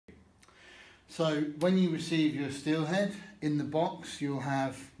So when you receive your SteelHead, in the box you'll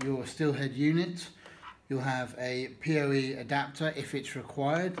have your SteelHead unit, you'll have a PoE adapter if it's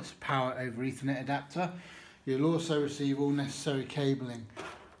required, it's a power over Ethernet adapter. You'll also receive all necessary cabling.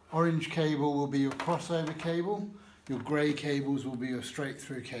 Orange cable will be your crossover cable, your grey cables will be your straight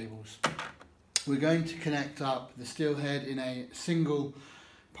through cables. We're going to connect up the SteelHead in a single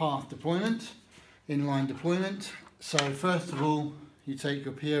path deployment, inline deployment. So first of all, you take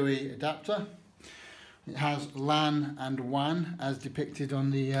your PoE adapter. It has LAN and WAN as depicted on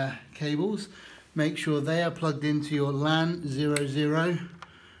the cables. Make sure they are plugged into your LAN 00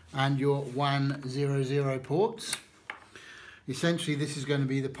 and your WAN 00 ports. Essentially this is going to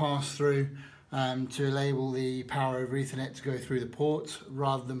be the pass-through to enable the power over Ethernet to go through the ports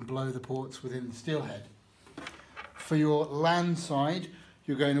rather than blow the ports within the SteelHead. For your LAN side,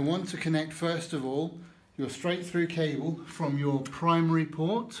 you're going to want to connect first of all your straight through cable from your primary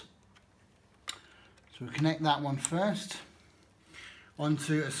port. So we'll connect that one first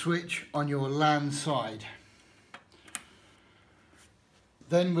onto a switch on your LAN side.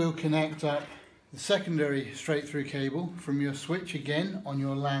 Then we'll connect up the secondary straight through cable from your switch again on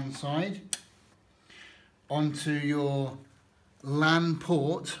your LAN side onto your LAN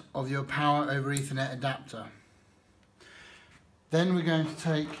port of your power over Ethernet adapter. Then we're going to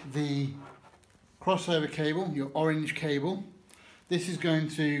take the crossover cable, your orange cable. This is going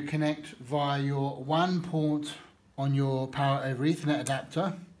to connect via your WAN port on your power over Ethernet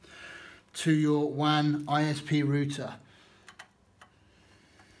adapter to your WAN ISP router.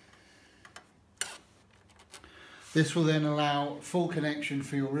 This will then allow full connection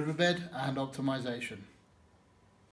for your Riverbed and optimization.